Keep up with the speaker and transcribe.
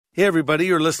Hey, everybody,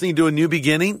 you're listening to A New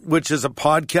Beginning, which is a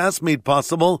podcast made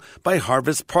possible by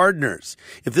Harvest Partners.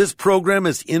 If this program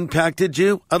has impacted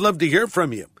you, I'd love to hear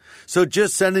from you. So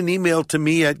just send an email to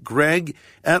me at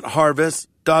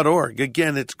greg@harvest.org.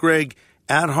 Again, it's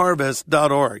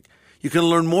greg@harvest.org. You can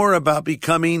learn more about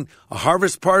becoming a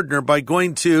Harvest Partner by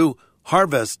going to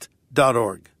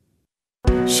harvest.org.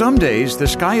 Some days the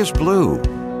sky is blue.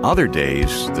 Other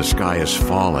days the sky is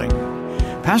falling.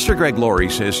 Pastor Greg Laurie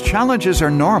says challenges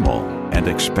are normal and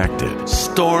expected.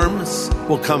 Storms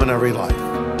will come in every life.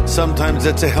 Sometimes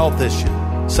it's a health issue.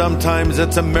 Sometimes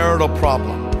it's a marital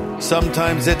problem.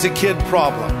 Sometimes it's a kid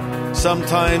problem.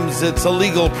 Sometimes it's a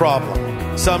legal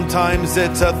problem. Sometimes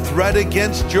it's a threat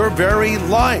against your very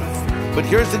life. But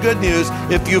here's the good news.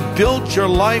 If you built your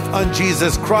life on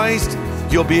Jesus Christ,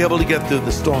 you'll be able to get through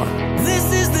the storm.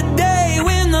 This is the day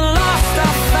when the lost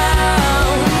are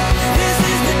found. This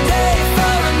is the day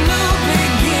for a new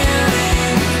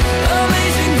beginning.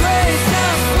 Amazing grace,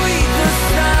 how sweet the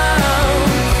sound.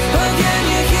 Again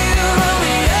you hear all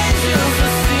the angels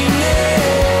are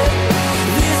singing.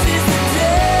 This is the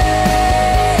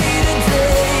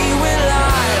day when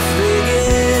life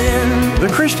begins.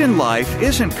 The Christian life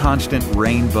isn't constant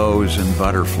rainbows and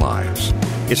butterflies.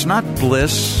 It's not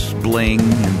bliss, bling,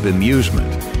 and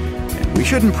bemusement. And we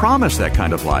shouldn't promise that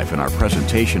kind of life in our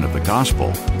presentation of the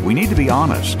gospel. We need to be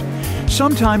honest.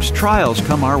 Sometimes trials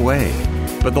come our way,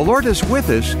 but the Lord is with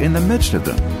us in the midst of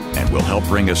them and will help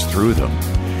bring us through them.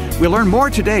 We'll learn more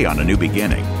today on A New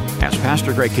Beginning as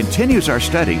Pastor Greg continues our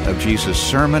study of Jesus'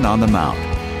 Sermon on the Mount.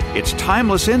 It's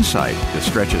timeless insight that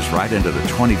stretches right into the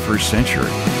 21st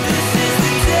century.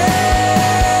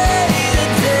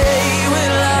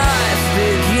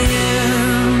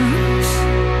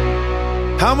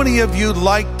 How many of you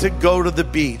like to go to the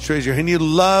beach? Raise your hand. You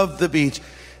love the beach.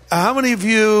 How many of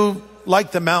you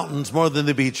like the mountains more than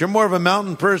the beach? You're more of a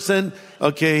mountain person?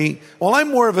 Okay. Well,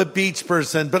 I'm more of a beach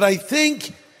person, but I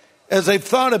think as I've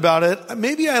thought about it,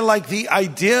 maybe I like the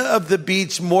idea of the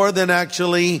beach more than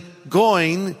actually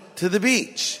going to the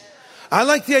beach. I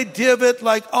like the idea of it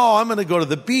like, oh, I'm going to go to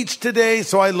the beach today.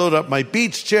 So I load up my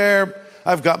beach chair.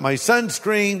 I've got my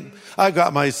sunscreen. I've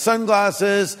got my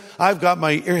sunglasses. I've got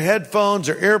my headphones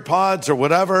or AirPods or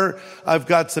whatever. I've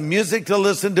got some music to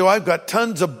listen to. I've got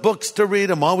tons of books to read.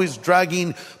 I'm always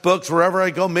dragging books wherever I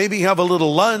go. Maybe have a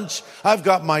little lunch. I've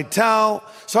got my towel.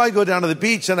 So I go down to the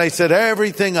beach and I set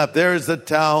everything up. There's the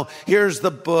towel. Here's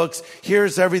the books.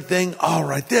 Here's everything. All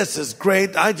right, this is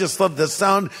great. I just love the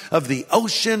sound of the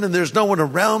ocean and there's no one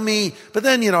around me. But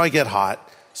then, I get hot.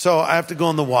 So I have to go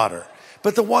in the water.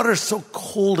 But the water is so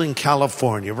cold in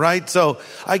California, right? So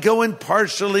I go in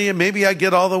partially and maybe I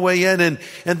get all the way in. And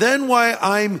then while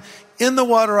I'm in the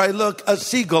water, I look, a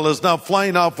seagull is now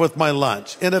flying off with my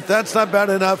lunch. And if that's not bad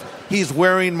enough, he's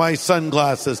wearing my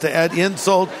sunglasses to add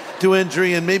insult to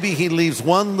injury. And maybe he leaves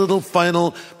one little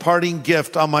final parting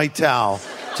gift on my towel,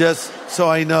 just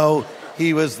so I know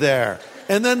he was there.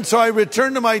 And then so I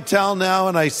return to my towel now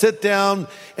and I sit down.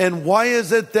 And why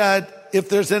is it that if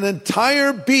there's an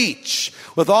entire beach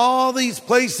with all these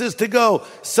places to go,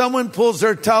 someone pulls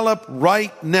their towel up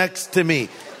right next to me?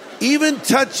 Even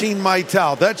touching my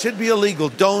towel, that should be illegal.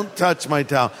 Don't touch my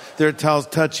towel. Their towel's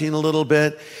touching a little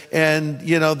bit. And,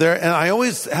 and I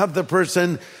always have the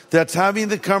person that's having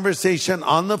the conversation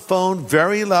on the phone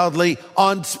very loudly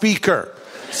on speaker.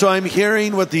 So I'm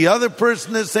hearing what the other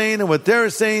person is saying and what they're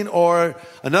saying, or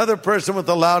another person with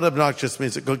the loud, obnoxious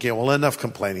music. Okay, well, enough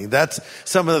complaining. That's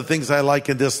some of the things I like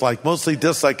and dislike, mostly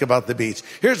dislike about the beach.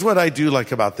 Here's what I do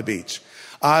like about the beach.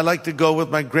 I like to go with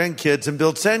my grandkids and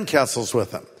build sandcastles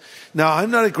with them. Now,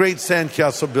 I'm not a great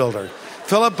sandcastle builder.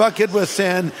 Fill a bucket with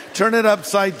sand, turn it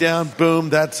upside down, boom,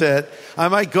 that's it. I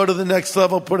might go to the next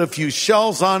level, put a few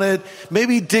shells on it,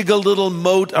 maybe dig a little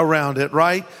moat around it,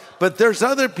 right? But there's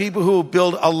other people who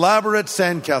build elaborate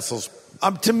sandcastles.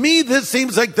 To me, this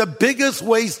seems like the biggest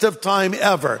waste of time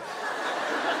ever.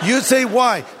 You say,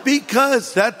 why?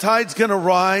 Because that tide's going to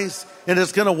rise and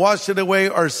it's going to wash it away,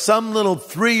 or some little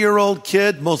 3-year-old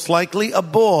kid, most likely a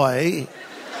boy,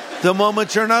 the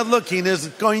moment you're not looking, is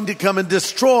going to come and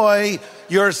destroy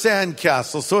your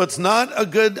sandcastle. So it's not a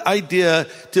good idea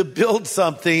to build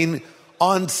something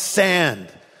on sand.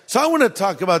 So I want to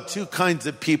talk about two kinds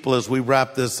of people as we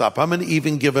wrap this up. I'm going to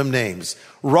even give them names.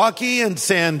 Rocky and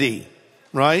Sandy,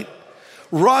 right?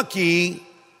 Rocky,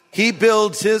 he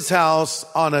builds his house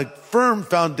on a firm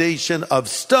foundation of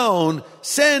stone.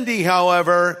 Sandy,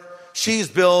 however, she's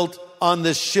built on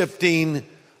the shifting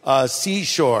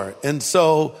seashore. And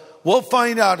so we'll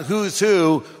find out who's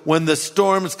who when the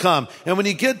storms come. And when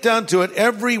you get down to it,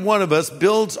 every one of us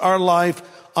builds our life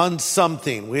on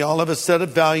something. We all have a set of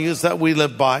values that we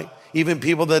live by. Even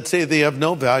people that say they have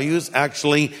no values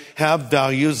actually have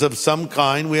values of some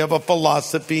kind. We have a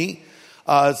philosophy,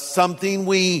 something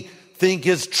we think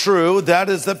is true. That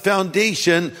is the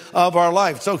foundation of our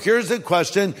life. So here's the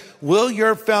question. Will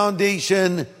your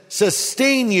foundation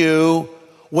sustain you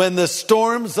when the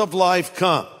storms of life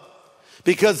come?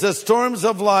 Because the storms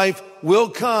of life will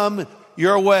come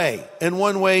your way in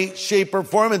one way, shape, or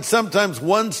form. And sometimes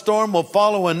one storm will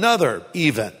follow another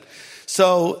even.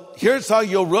 So here's how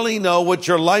you'll really know what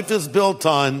your life is built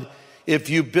on. If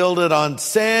you build it on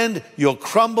sand, you'll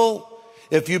crumble.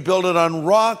 If you build it on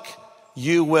rock,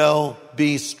 you will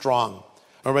be strong.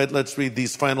 All right, let's read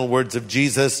these final words of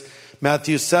Jesus.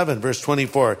 Matthew 7, verse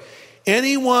 24.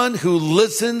 Anyone who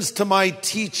listens to my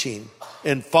teaching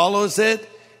and follows it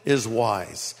is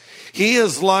wise. He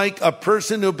is like a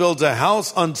person who builds a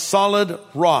house on solid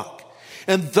rock.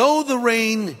 And though the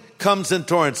rain comes in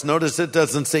torrents, notice it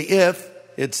doesn't say if,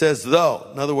 it says though.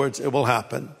 In other words, it will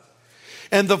happen.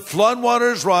 And the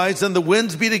floodwaters rise and the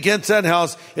winds beat against that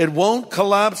house, it won't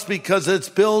collapse because it's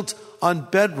built on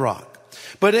bedrock.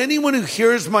 But anyone who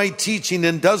hears my teaching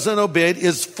and doesn't obey it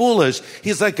is foolish.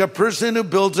 He's like a person who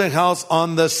builds a house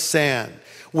on the sand.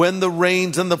 When the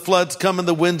rains and the floods come and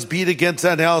the winds beat against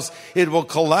that house, it will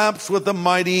collapse with a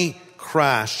mighty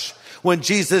crash. When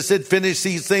Jesus had finished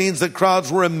these things, the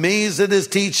crowds were amazed at his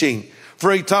teaching,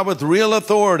 for he taught with real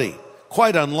authority,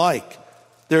 quite unlike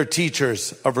their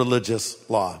teachers of religious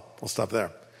law. We'll stop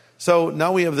there. So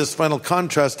now we have this final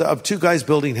contrast of two guys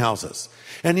building houses.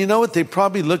 And you know what? They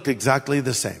probably looked exactly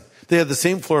the same. They had the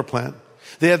same floor plan.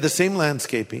 They had the same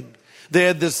landscaping. They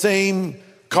had the same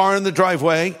car in the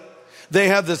driveway. They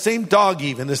have the same dog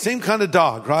even, the same kind of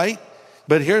dog, right?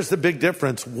 But here's the big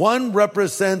difference. One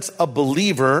represents a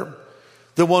believer,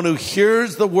 the one who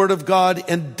hears the word of God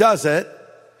and does it.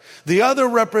 The other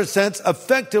represents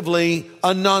effectively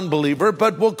a non-believer,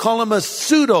 but we'll call him a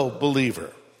pseudo-believer,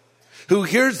 who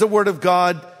hears the word of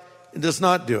God and does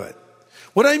not do it.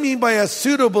 What I mean by a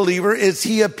pseudo-believer is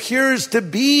he appears to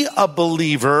be a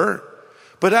believer,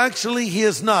 but actually he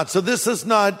is not. So this is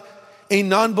not a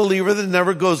non-believer that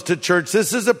never goes to church.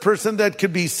 This is a person that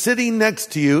could be sitting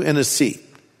next to you in a seat.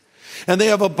 And they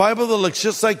have a Bible that looks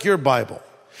just like your Bible.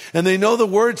 And they know the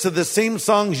words of the same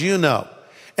songs you know.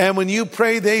 And when you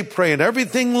pray, they pray. And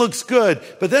everything looks good.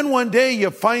 But then one day you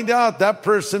find out that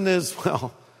person is,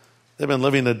 well, they've been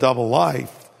living a double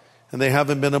life. And they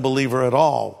haven't been a believer at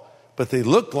all. But they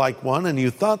look like one and you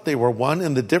thought they were one.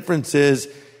 And the difference is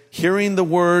hearing the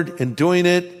word and doing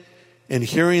it, and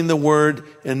hearing the word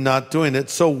and not doing it.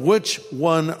 So which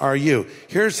one are you?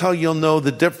 Here's how you'll know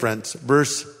the difference.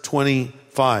 Verse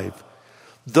 25.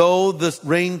 Though the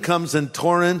rain comes in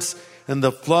torrents and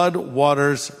the flood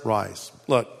waters rise.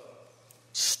 Look,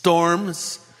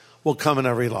 storms will come in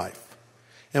every life.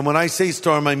 And when I say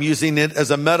storm, I'm using it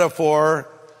as a metaphor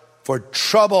for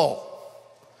trouble.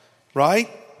 Right?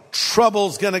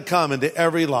 Trouble's going to come into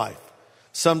every life.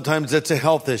 Sometimes it's a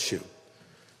health issue.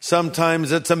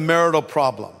 Sometimes it's a marital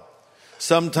problem.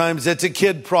 Sometimes it's a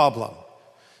kid problem.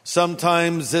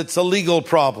 Sometimes it's a legal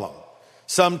problem.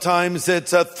 Sometimes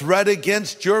it's a threat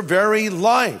against your very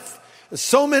life.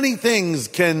 So many things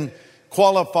can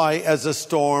qualify as a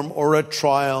storm or a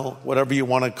trial, whatever you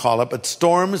want to call it. But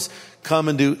storms come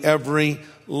into every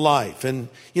life. And,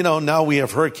 you know, now we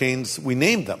have hurricanes. We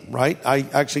named them, right? I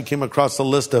actually came across a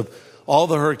list of all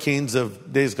the hurricanes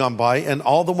of days gone by and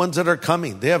all the ones that are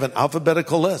coming. They have an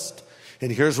alphabetical list.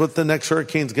 And here's what the next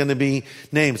hurricane's going to be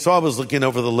named. So I was looking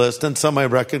over the list and some I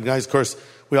recognize. Of course,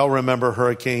 we all remember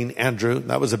Hurricane Andrew.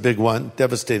 That was a big one,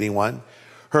 devastating one.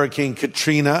 Hurricane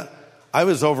Katrina. I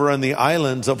was over on the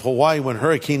islands of Hawaii when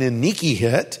Hurricane Iniki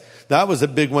hit. That was a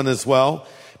big one as well.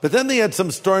 But then they had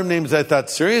some storm names. I thought,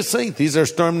 seriously? These are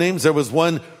storm names? There was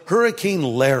one, Hurricane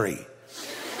Larry.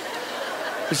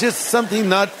 It's just something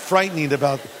not frightening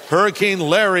about Hurricane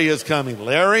Larry is coming.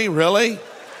 Larry, really?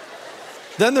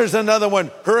 Then there's another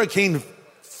one, Hurricane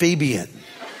Fabian.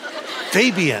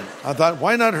 Fabian. I thought,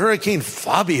 why not Hurricane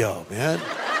Fabio, man?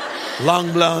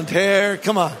 Long blonde hair,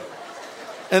 come on.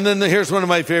 And then here's one of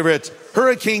my favorites,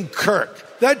 Hurricane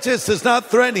Kirk. That just is not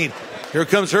threatening. Here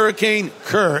comes Hurricane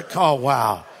Kirk. Oh,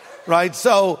 wow. Right?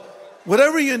 So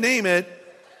whatever you name it,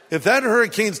 if that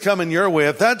hurricane's coming your way,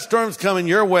 if that storm's coming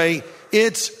your way,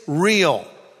 it's real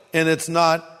and it's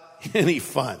not any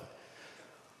fun.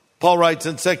 Paul writes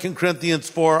in 2 Corinthians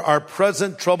 4, our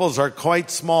present troubles are quite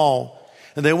small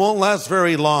and they won't last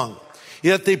very long.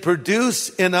 Yet they produce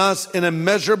in us an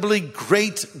immeasurably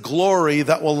great glory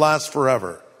that will last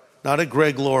forever. Not a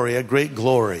great glory, a great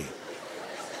glory.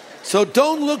 So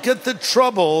don't look at the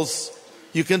troubles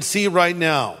you can see right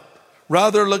now.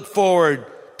 Rather look forward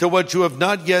to what you have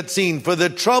not yet seen. For the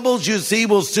troubles you see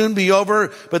will soon be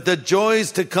over, but the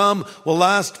joys to come will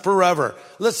last forever.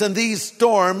 Listen, these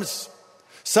storms,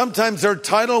 sometimes they're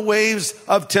tidal waves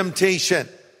of temptation.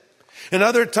 And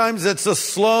other times it's a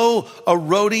slow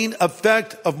eroding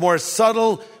effect of more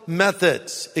subtle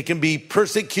methods. It can be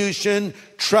persecution,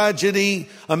 tragedy,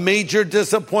 a major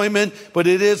disappointment, but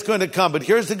it is going to come. But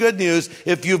here's the good news.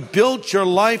 If you've built your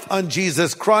life on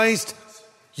Jesus Christ,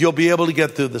 you'll be able to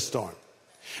get through the storm.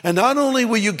 And not only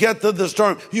will you get through the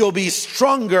storm, you'll be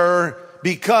stronger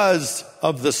because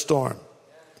of the storm.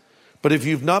 But if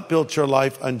you've not built your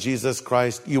life on Jesus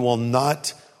Christ, you will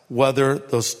not weather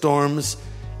those storms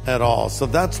at all. So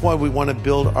that's why we want to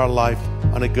build our life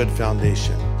on a good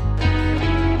foundation.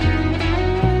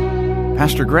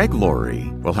 Pastor Greg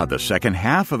Laurie will have the second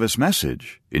half of his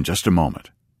message in just a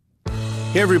moment.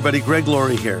 Hey everybody, Greg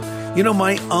Laurie here. You know,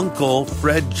 my uncle,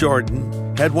 Fred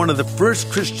Jordan, had one of the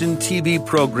first Christian TV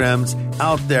programs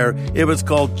out there. It was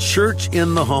called Church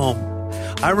in the Home.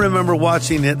 I remember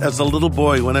watching it as a little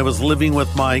boy when I was living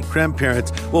with my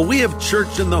grandparents. Well, we have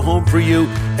Church in the Home for you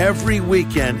every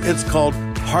weekend. It's called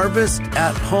Harvest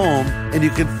at Home, and you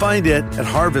can find it at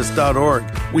harvest.org.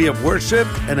 We have worship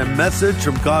and a message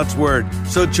from God's Word.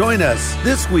 So join us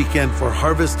this weekend for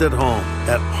Harvest at Home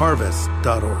at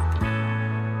harvest.org.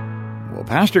 Well,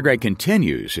 Pastor Greg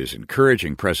continues his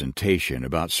encouraging presentation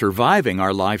about surviving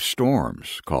our life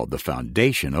storms called The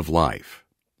Foundation of Life.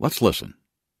 Let's listen.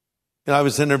 I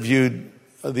was interviewed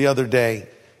the other day,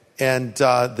 and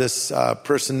this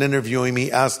person interviewing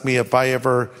me asked me if I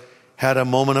ever had a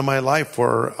moment in my life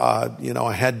where,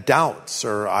 I had doubts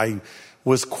or I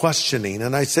was questioning.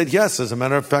 And I said, yes, as a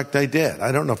matter of fact, I did.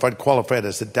 I don't know if I'd qualify it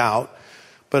as a doubt,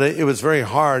 but it was very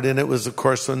hard. And it was, of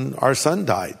course, when our son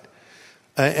died.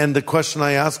 And the question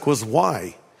I asked was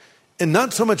why? And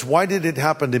not so much why did it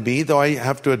happen to me, though I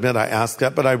have to admit I asked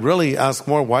that, but I really asked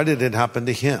more, why did it happen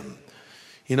to him?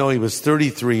 You know, he was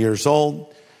 33 years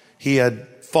old. He had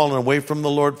fallen away from the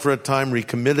Lord for a time,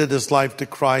 recommitted his life to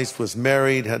Christ, was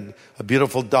married, had a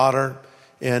beautiful daughter,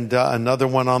 and another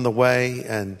one on the way.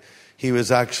 And he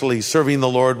was actually serving the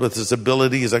Lord with his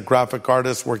ability as a graphic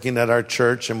artist working at our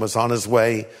church, and was on his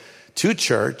way to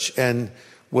church and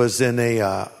was in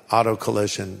a auto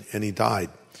collision, and he died.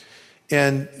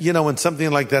 And, you know, when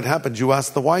something like that happens, you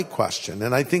ask the why question.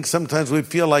 And I think sometimes we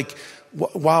feel like,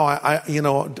 wow,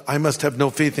 I must have no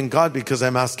faith in God because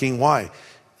I'm asking why.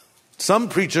 Some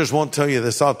preachers won't tell you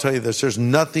this. I'll tell you this. There's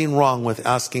nothing wrong with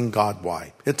asking God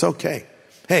why. It's okay.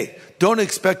 Hey, don't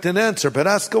expect an answer, but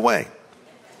ask away.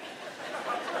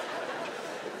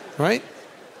 Right?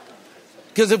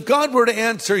 Because if God were to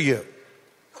answer you,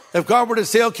 if God were to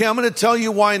say, okay, I'm going to tell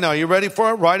you why now. You ready for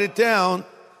it? Write it down.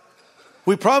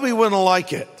 We probably wouldn't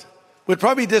like it. We'd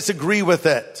probably disagree with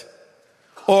it.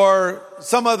 Or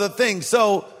some other thing.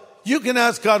 So you can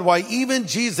ask God why. Even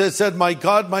Jesus said, my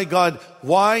God,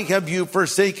 why have you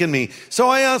forsaken me? So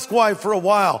I asked why for a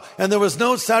while, and there was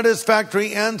no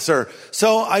satisfactory answer.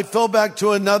 So I fell back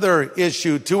to another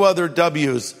issue, two other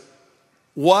W's.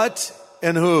 What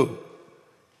and who?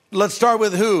 Let's start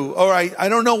with who. All right, I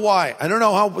don't know why. I don't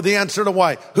know how the answer to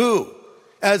why. Who?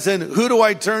 As in, who do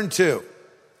I turn to?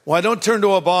 Well, I don't turn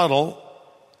to a bottle,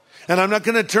 and I'm not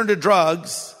going to turn to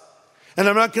drugs, and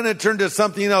I'm not going to turn to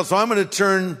something else. So I'm going to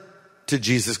turn to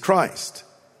Jesus Christ.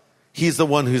 He's the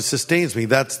one who sustains me.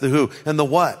 That's the who. And the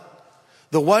what?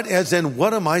 The what as in,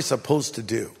 what am I supposed to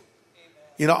do?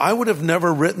 You know, I would have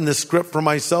never written this script for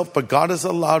myself, but God has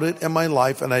allowed it in my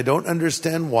life, and I don't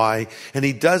understand why. And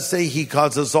he does say he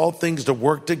causes all things to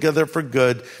work together for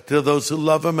good to those who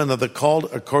love him and are the called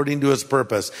according to his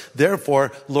purpose.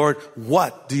 Therefore, Lord,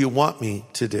 what do you want me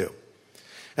to do?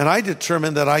 And I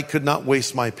determined that I could not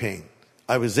waste my pain.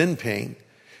 I was in pain,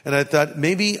 and I thought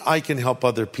maybe I can help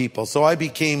other people. So I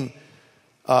became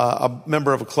a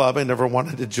member of a club I never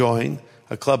wanted to join,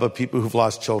 a club of people who've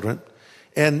lost children.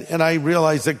 And I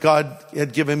realized that God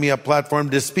had given me a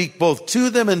platform to speak both to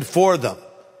them and for them.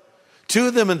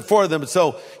 To them and for them.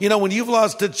 So, you know, when you've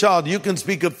lost a child, you can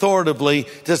speak authoritatively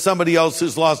to somebody else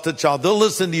who's lost a child. They'll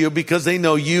listen to you because they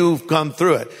know you've gone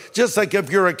through it. Just like if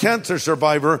you're a cancer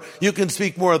survivor, you can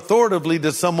speak more authoritatively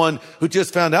to someone who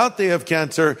just found out they have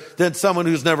cancer than someone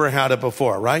who's never had it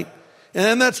before, right?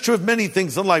 And that's true of many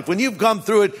things in life. When you've gone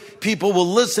through it, people will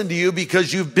listen to you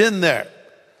because you've been there.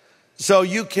 So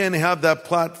you can have that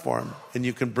platform and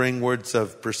you can bring words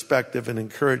of perspective and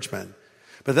encouragement.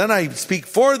 But then I speak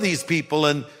for these people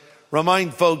and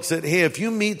remind folks that, hey, if you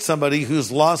meet somebody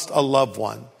who's lost a loved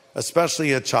one,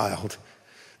 especially a child,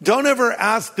 don't ever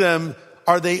ask them,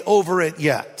 are they over it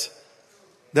yet?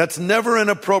 That's never an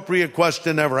appropriate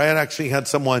question ever. I had actually had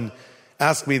someone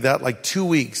ask me that like 2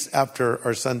 weeks after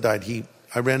our son died.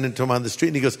 I ran into him on the street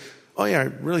and he goes, "Oh yeah,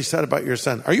 I'm really sad about your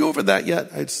son. Are you over that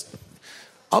yet?"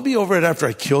 I'll be over it after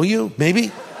I kill you,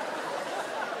 maybe.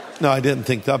 No, I didn't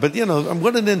think that, but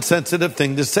what an insensitive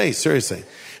thing to say, seriously.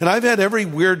 And I've had every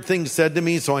weird thing said to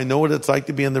me, so I know what it's like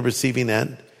to be on the receiving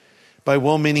end by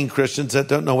well-meaning Christians that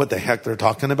don't know what the heck they're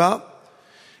talking about.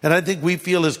 And I think we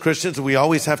feel as Christians we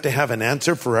always have to have an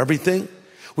answer for everything.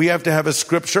 We have to have a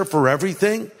scripture for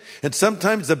everything. And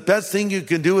sometimes the best thing you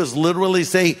can do is literally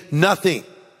say nothing.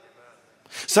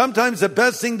 Sometimes the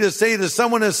best thing to say to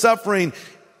someone who's suffering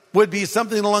would be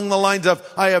something along the lines of,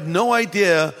 "I have no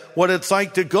idea what it's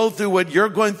like to go through what you're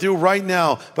going through right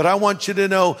now, but I want you to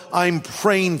know I'm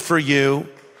praying for you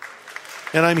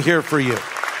and I'm here for you.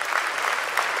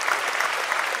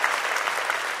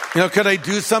 Could I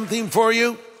do something for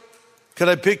you? Could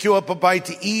I pick you up a bite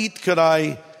to eat? Could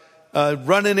I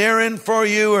run an errand for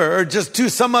you or just do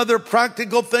some other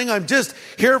practical thing? I'm just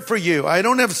here for you. I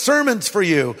don't have sermons for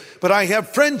you, but I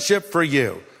have friendship for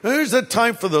you." There's a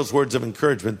time for those words of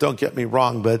encouragement. Don't get me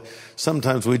wrong, but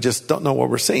sometimes we just don't know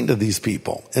what we're saying to these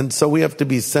people. And so we have to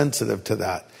be sensitive to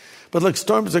that. But look,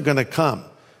 storms are going to come.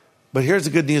 But here's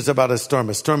the good news about a storm.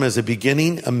 A storm has a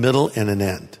beginning, a middle, and an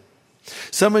end.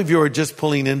 Some of you are just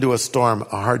pulling into a storm,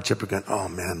 a hardship. You're going, "Oh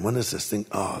man, when is this thing?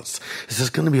 Is this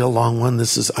going to be a long one?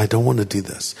 I don't want to do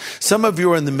this." Some of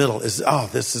you are in the middle.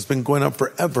 This has been going on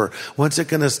forever. When's it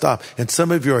going to stop? And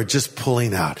some of you are just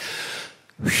pulling out.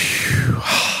 Whew.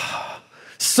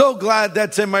 So glad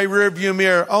that's in my rearview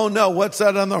mirror. Oh no, what's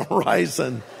that on the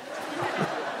horizon?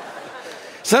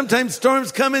 Sometimes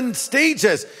storms come in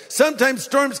stages. Sometimes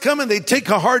storms come and they take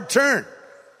a hard turn.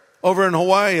 Over in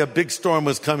Hawaii, a big storm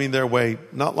was coming their way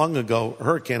not long ago. A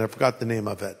hurricane, I forgot the name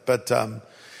of it. But,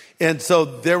 and so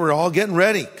they were all getting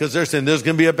ready because they're saying there's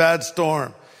going to be a bad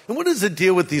storm. And what is the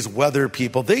deal with these weather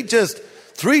people? They just,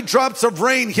 3 drops of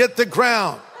rain hit the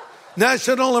ground.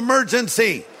 National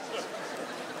emergency.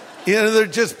 They're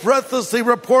just breathlessly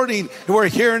reporting. We're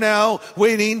here now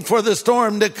waiting for the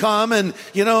storm to come. And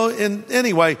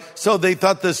anyway, so they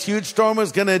thought this huge storm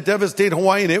was going to devastate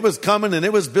Hawaii, and it was coming and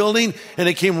it was building, and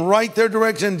it came right their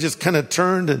direction, just kind of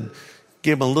turned and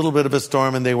gave them a little bit of a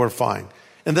storm, and they were fine.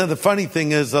 And then the funny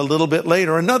thing is, a little bit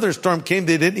later, another storm came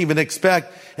they didn't even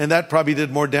expect, and that probably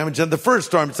did more damage than the first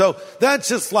storm. So that's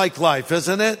just like life,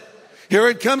 isn't it? Here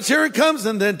it comes,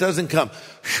 and then it doesn't come.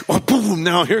 Oh, boom,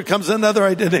 now here comes another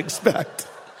I didn't expect.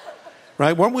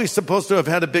 Right? Weren't we supposed to have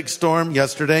had a big storm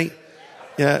yesterday?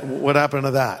 Yeah, what happened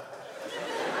to that?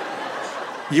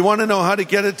 You want to know how to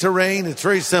get it to rain? It's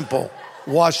very simple.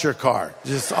 Wash your car.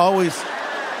 It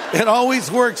always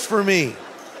works for me.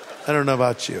 I don't know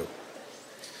about you.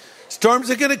 Storms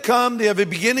are going to come. They have a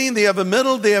beginning, they have a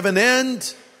middle, they have an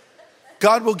end.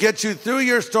 God will get you through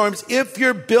your storms if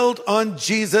you're built on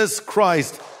Jesus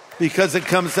Christ, because it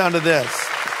comes down to this.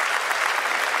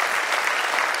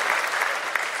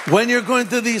 When you're going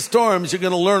through these storms, you're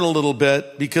going to learn a little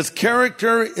bit, because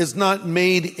character is not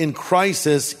made in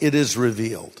crisis, it is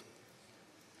revealed.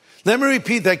 Let me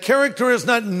repeat that. Character is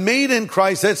not made in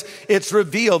crisis, it's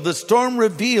revealed. The storm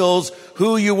reveals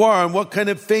who you are and what kind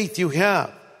of faith you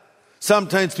have.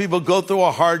 Sometimes people go through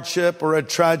a hardship or a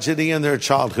tragedy in their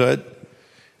childhood,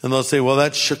 and they'll say, "Well,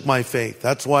 that shook my faith.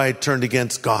 That's why I turned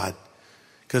against God.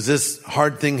 Because this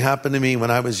hard thing happened to me when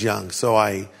I was young, so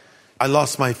I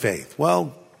lost my faith."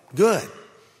 Well, good.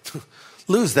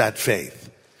 Lose that faith.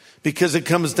 Because it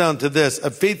comes down to this. A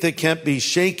faith that can't be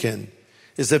shaken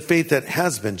is a faith that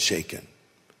has been shaken.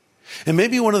 And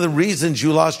maybe one of the reasons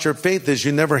you lost your faith is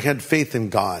you never had faith in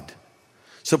God.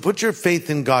 So put your faith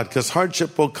in God, because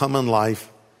hardship will come in life.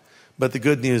 But the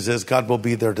good news is God will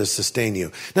be there to sustain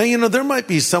you. Now, there might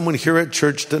be someone here at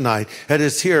church tonight that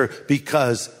is here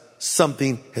because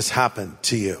something has happened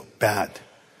to you bad.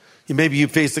 Maybe you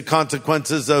face the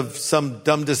consequences of some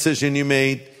dumb decision you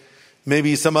made.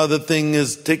 Maybe some other thing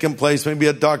has taken place. Maybe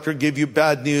a doctor gave you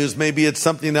bad news. Maybe it's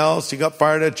something else. You got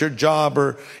fired at your job,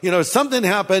 or, something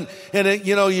happened, and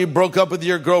you broke up with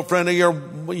your girlfriend, or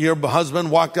your husband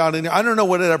walked out, and I don't know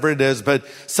whatever it is, but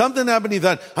something happened. You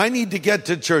thought, I need to get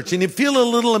to church, and you feel a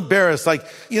little embarrassed. Like,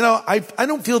 I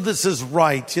don't feel this is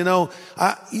right.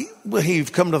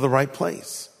 You've come to the right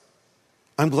place.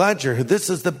 I'm glad you're here.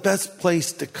 This is the best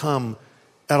place to come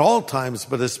at all times,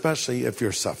 but especially if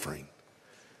you're suffering.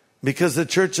 Because the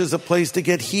church is a place to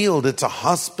get healed. It's a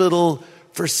hospital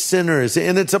for sinners.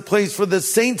 And it's a place for the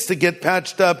saints to get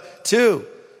patched up too.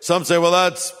 Some say, well,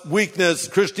 that's weakness.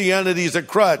 Christianity is a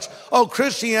crutch. Oh,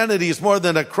 Christianity is more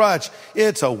than a crutch.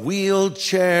 It's a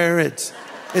wheelchair. It's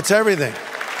everything.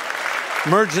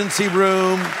 emergency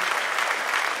room.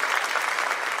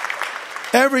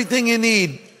 Everything you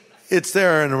need, it's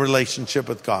there in a relationship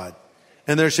with God.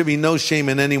 And there should be no shame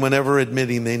in anyone ever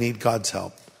admitting they need God's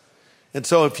help. And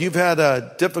so if you've had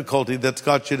a difficulty that's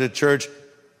got you to church,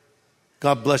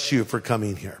 God bless you for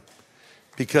coming here,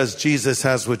 because Jesus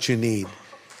has what you need.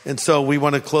 And so we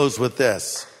want to close with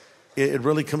this. It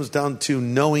really comes down to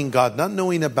knowing God, not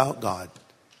knowing about God,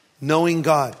 knowing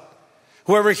God.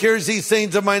 Whoever hears these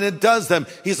sayings of mine and does them,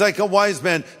 he's like a wise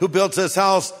man who built his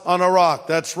house on a rock.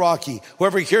 That's rocky.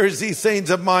 Whoever hears these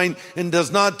sayings of mine and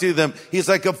does not do them, he's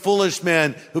like a foolish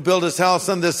man who built his house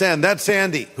on the sand. That's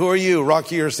sandy. Who are you,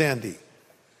 rocky or sandy?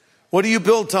 What are you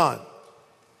built on?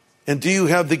 And do you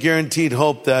have the guaranteed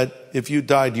hope that if you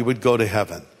died, you would go to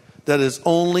heaven? That is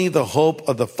only the hope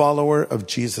of the follower of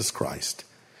Jesus Christ.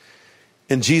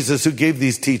 And Jesus, who gave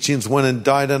these teachings, went and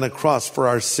died on a cross for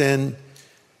our sin.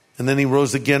 And then he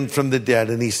rose again from the dead,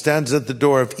 and he stands at the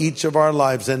door of each of our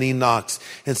lives and he knocks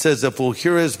and says, if we'll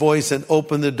hear his voice and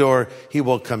open the door, he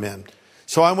will come in.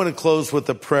 So I want to close with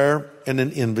a prayer and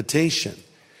an invitation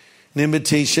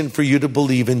for you to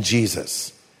believe in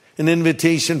Jesus, an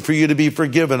invitation for you to be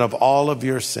forgiven of all of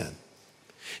your sin,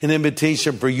 an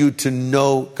invitation for you to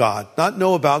know God, not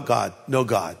know about God, know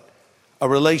God, a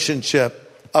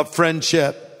relationship, a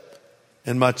friendship,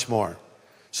 and much more.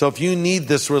 So if you need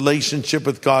this relationship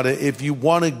with God, if you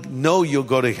want to know you'll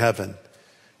go to heaven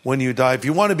when you die, if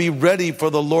you want to be ready for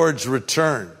the Lord's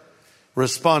return,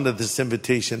 respond to this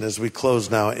invitation as we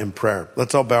close now in prayer.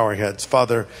 Let's all bow our heads.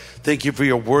 Father, thank you for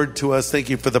your word to us. Thank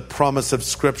you for the promise of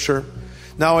Scripture.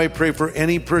 Now I pray for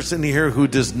any person here who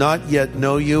does not yet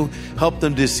know you, help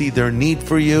them to see their need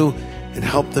for you and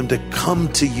help them to come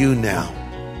to you now.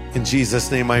 In Jesus'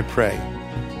 name I pray.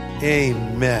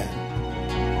 Amen.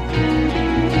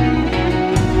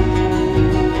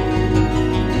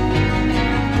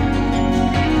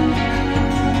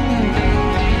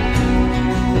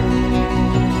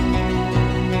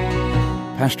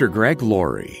 Pastor Greg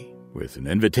Laurie with an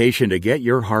invitation to get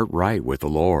your heart right with the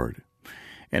Lord.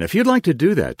 And if you'd like to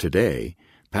do that today,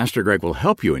 Pastor Greg will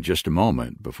help you in just a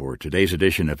moment before today's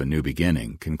edition of A New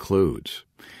Beginning concludes.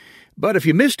 But if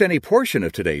you missed any portion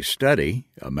of today's study,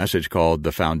 a message called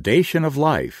The Foundation of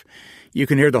Life, you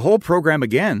can hear the whole program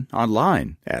again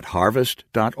online at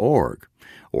harvest.org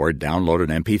or download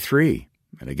an MP3.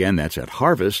 And again, that's at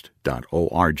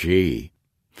harvest.org.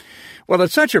 Well,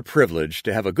 it's such a privilege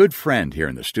to have a good friend here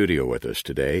in the studio with us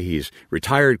today. He's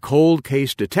retired cold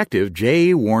case detective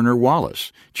J. Warner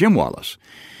Wallace, Jim Wallace.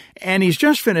 And he's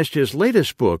just finished his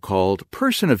latest book called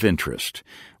Person of Interest,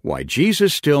 Why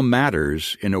Jesus Still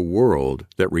Matters in a World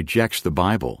That Rejects the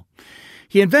Bible.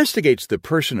 He investigates the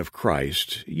person of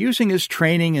Christ using his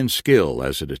training and skill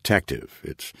as a detective.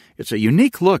 It's a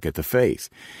unique look at the faith.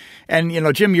 And,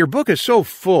 Jim, your book is so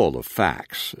full of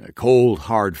facts, cold,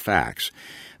 hard facts.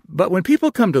 But when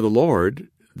people come to the Lord,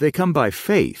 they come by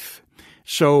faith.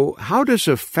 So how does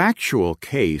a factual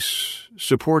case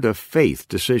support a faith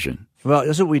decision? Well,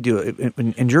 that's what we do.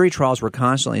 In jury trials, we're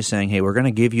constantly saying, hey, we're going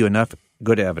to give you enough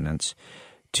good evidence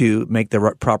to make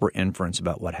the proper inference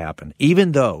about what happened,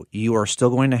 even though you are still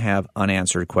going to have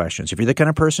unanswered questions. If you're the kind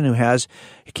of person who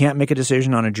can't make a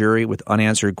decision on a jury with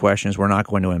unanswered questions, we're not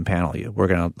going to impanel you. We're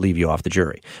going to leave you off the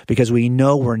jury because we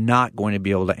know we're not going to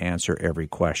be able to answer every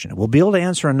question. We'll be able to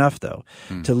answer enough, though,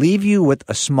 to leave you with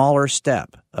a smaller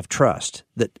step of trust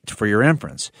for your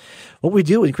inference. What we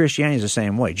do in Christianity is the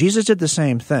same way. Jesus did the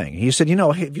same thing. He said, hey,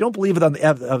 if you don't believe on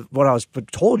of what I was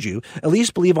told you, at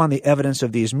least believe on the evidence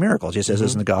of these miracles. He says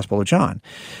this in the Gospel of John.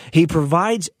 He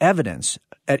provides evidence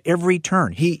at every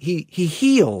turn. He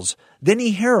heals, then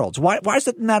he heralds. Why is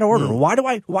it in that order? Why do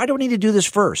I need to do this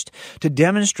first? To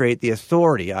demonstrate the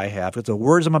authority I have with the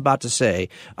words I'm about to say.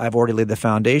 I've already laid the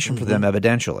foundation for them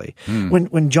evidentially.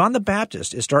 When John the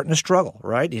Baptist is starting to struggle,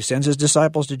 right? He sends his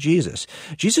disciples to Jesus.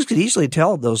 Jesus could easily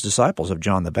tell those disciples of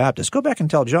John the Baptist, go back and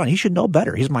tell John, he should know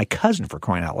better. He's my cousin, for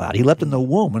crying out loud. He leapt in the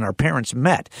womb when our parents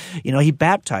met. He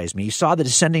baptized me. He saw the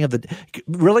descending of the –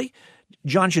 really?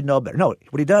 John should know better. No,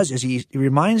 what he does is he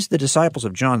reminds the disciples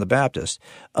of John the Baptist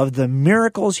of the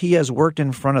miracles he has worked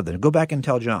in front of them. Go back and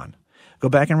tell John. Go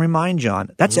back and remind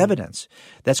John. That's evidence.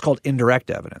 That's called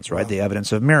indirect evidence, right? The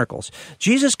evidence of miracles.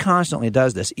 Jesus constantly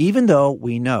does this, even though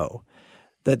we know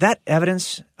that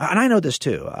evidence, and I know this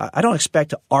too, I don't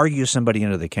expect to argue somebody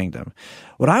into the kingdom.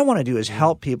 What I want to do is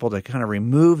help people to kind of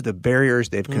remove the barriers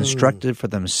they've constructed for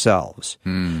themselves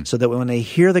so that when they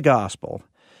hear the gospel,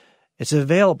 it's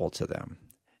available to them.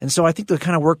 And so I think the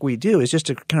kind of work we do is just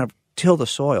to kind of till the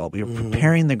soil. We're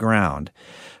preparing the ground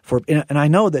for, and I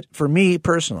know that for me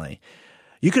personally,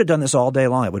 you could have done this all day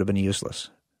long. It would have been useless.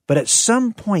 But at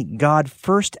some point, God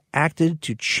first acted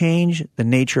to change the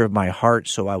nature of my heart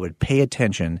so I would pay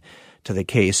attention to the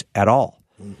case at all.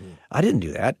 I didn't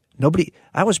do that.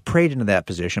 I was prayed into that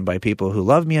position by people who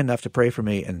loved me enough to pray for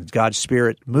me, and God's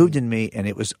Spirit moved in me, and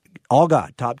it was all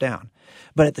God, top down.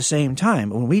 But at the same time,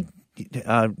 when we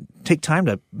take time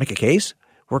to make a case,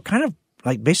 we're kind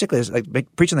of basically it's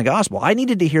like preaching the gospel. I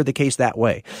needed to hear the case that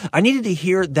way. I needed to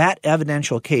hear that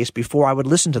evidential case before I would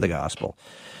listen to the gospel.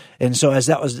 And so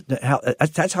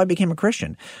that's how I became a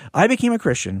Christian. I became a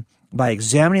Christian by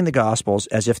examining the Gospels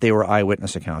as if they were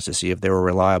eyewitness accounts to see if they were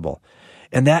reliable.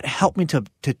 And that helped me to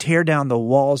tear down the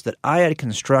walls that I had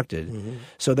constructed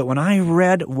so that when I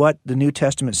read what the New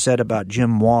Testament said about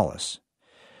Jim Wallace,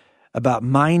 about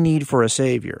my need for a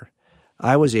Savior,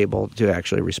 I was able to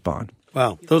actually respond.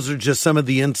 Wow. Those are just some of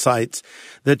the insights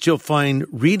that you'll find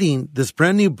reading this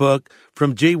brand new book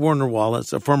from J. Warner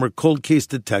Wallace, a former cold case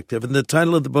detective. And the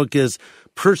title of the book is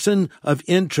Person of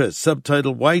Interest,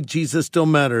 subtitled Why Jesus Still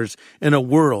Matters in a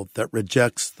World That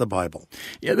Rejects the Bible.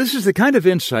 Yeah, this is the kind of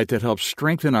insight that helps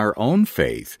strengthen our own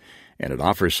faith, and it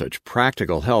offers such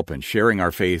practical help in sharing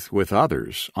our faith with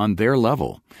others on their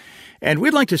level. And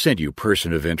we'd like to send you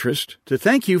Person of Interest to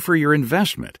thank you for your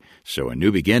investment so a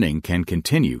new beginning can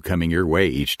continue coming your way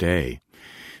each day.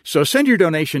 So send your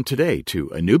donation today to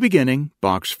A New Beginning,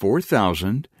 Box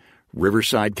 4000,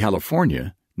 Riverside,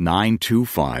 California,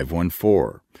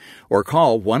 92514. Or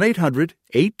call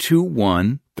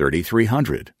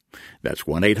 1-800-821-3300. That's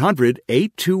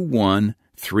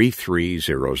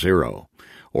 1-800-821-3300.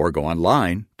 Or go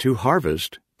online to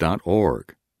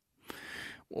harvest.org.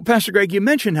 Well, Pastor Greg, you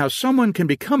mentioned how someone can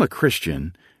become a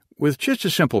Christian with just a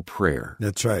simple prayer.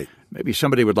 That's right. Maybe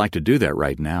somebody would like to do that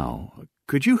right now.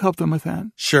 Could you help them with that?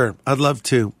 Sure. I'd love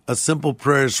to. A simple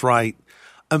prayer is right.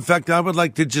 In fact, I would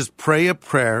like to just pray a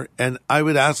prayer, and I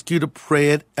would ask you to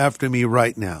pray it after me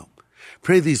right now.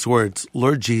 Pray these words: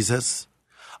 Lord Jesus,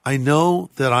 I know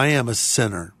that I am a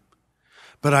sinner,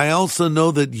 but I also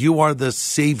know that you are the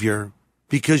Savior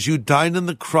because you died on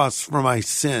the cross for my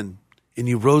sin. And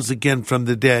you rose again from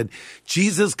the dead.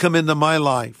 Jesus, come into my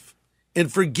life and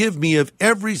forgive me of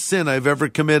every sin I've ever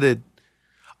committed.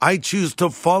 I choose to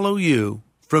follow you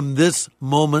from this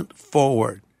moment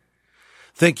forward.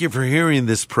 Thank you for hearing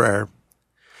this prayer.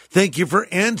 Thank you for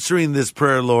answering this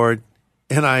prayer, Lord.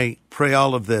 And I pray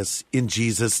all of this in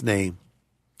Jesus' name.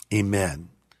 Amen.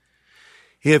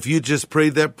 If you just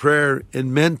prayed that prayer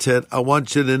and meant it, I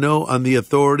want you to know on the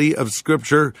authority of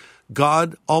Scripture,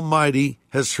 God Almighty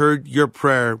has heard your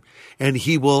prayer, and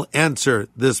He will answer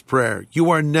this prayer. You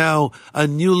are now a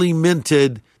newly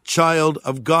minted child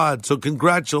of God. So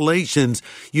congratulations,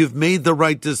 you've made the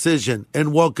right decision,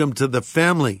 and welcome to the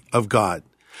family of God.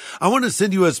 I want to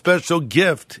send you a special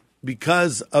gift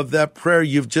because of that prayer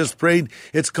you've just prayed.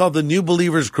 It's called the New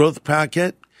Believer's Growth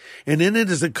Packet, and in it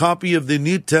is a copy of the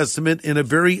New Testament in a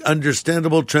very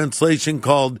understandable translation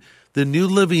called the New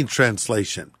Living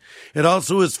Translation. It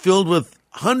also is filled with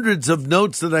hundreds of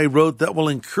notes that I wrote that will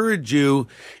encourage you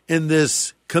in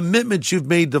this commitment you've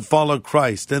made to follow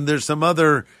Christ. And there's some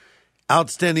other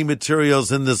outstanding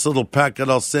materials in this little packet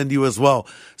I'll send you as well.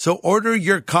 So order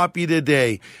your copy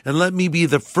today, and let me be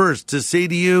the first to say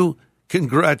to you,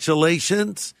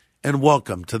 congratulations and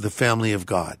welcome to the family of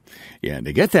God. Yeah, and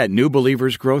to get that New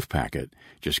Believer's Growth Packet,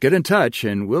 just get in touch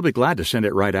and we'll be glad to send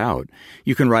it right out.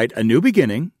 You can write A New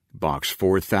Beginning, Box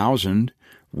 4000,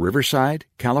 Riverside,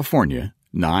 California,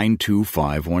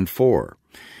 92514.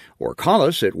 Or call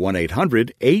us at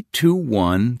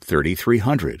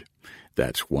 1-800-821-3300.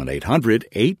 That's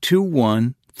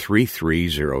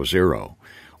 1-800-821-3300.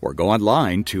 Or go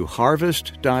online to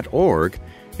harvest.org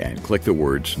and click the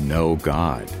words Know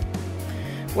God.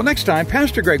 Well, next time,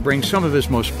 Pastor Greg brings some of his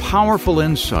most powerful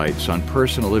insights on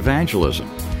personal evangelism.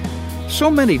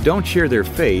 So many don't share their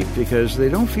faith because they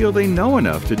don't feel they know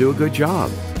enough to do a good job.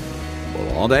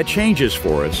 Well, all that changes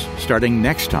for us starting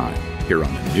next time here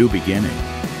on A New Beginning.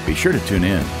 Be sure to tune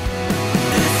in.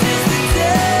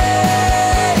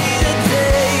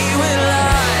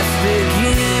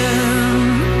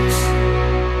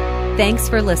 Thanks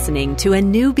for listening to A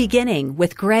New Beginning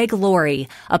with Greg Laurie,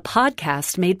 a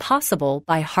podcast made possible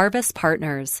by Harvest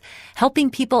Partners, helping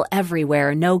people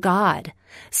everywhere know God.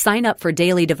 Sign up for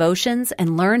daily devotions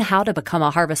and learn how to become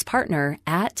a Harvest Partner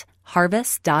at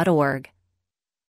harvest.org.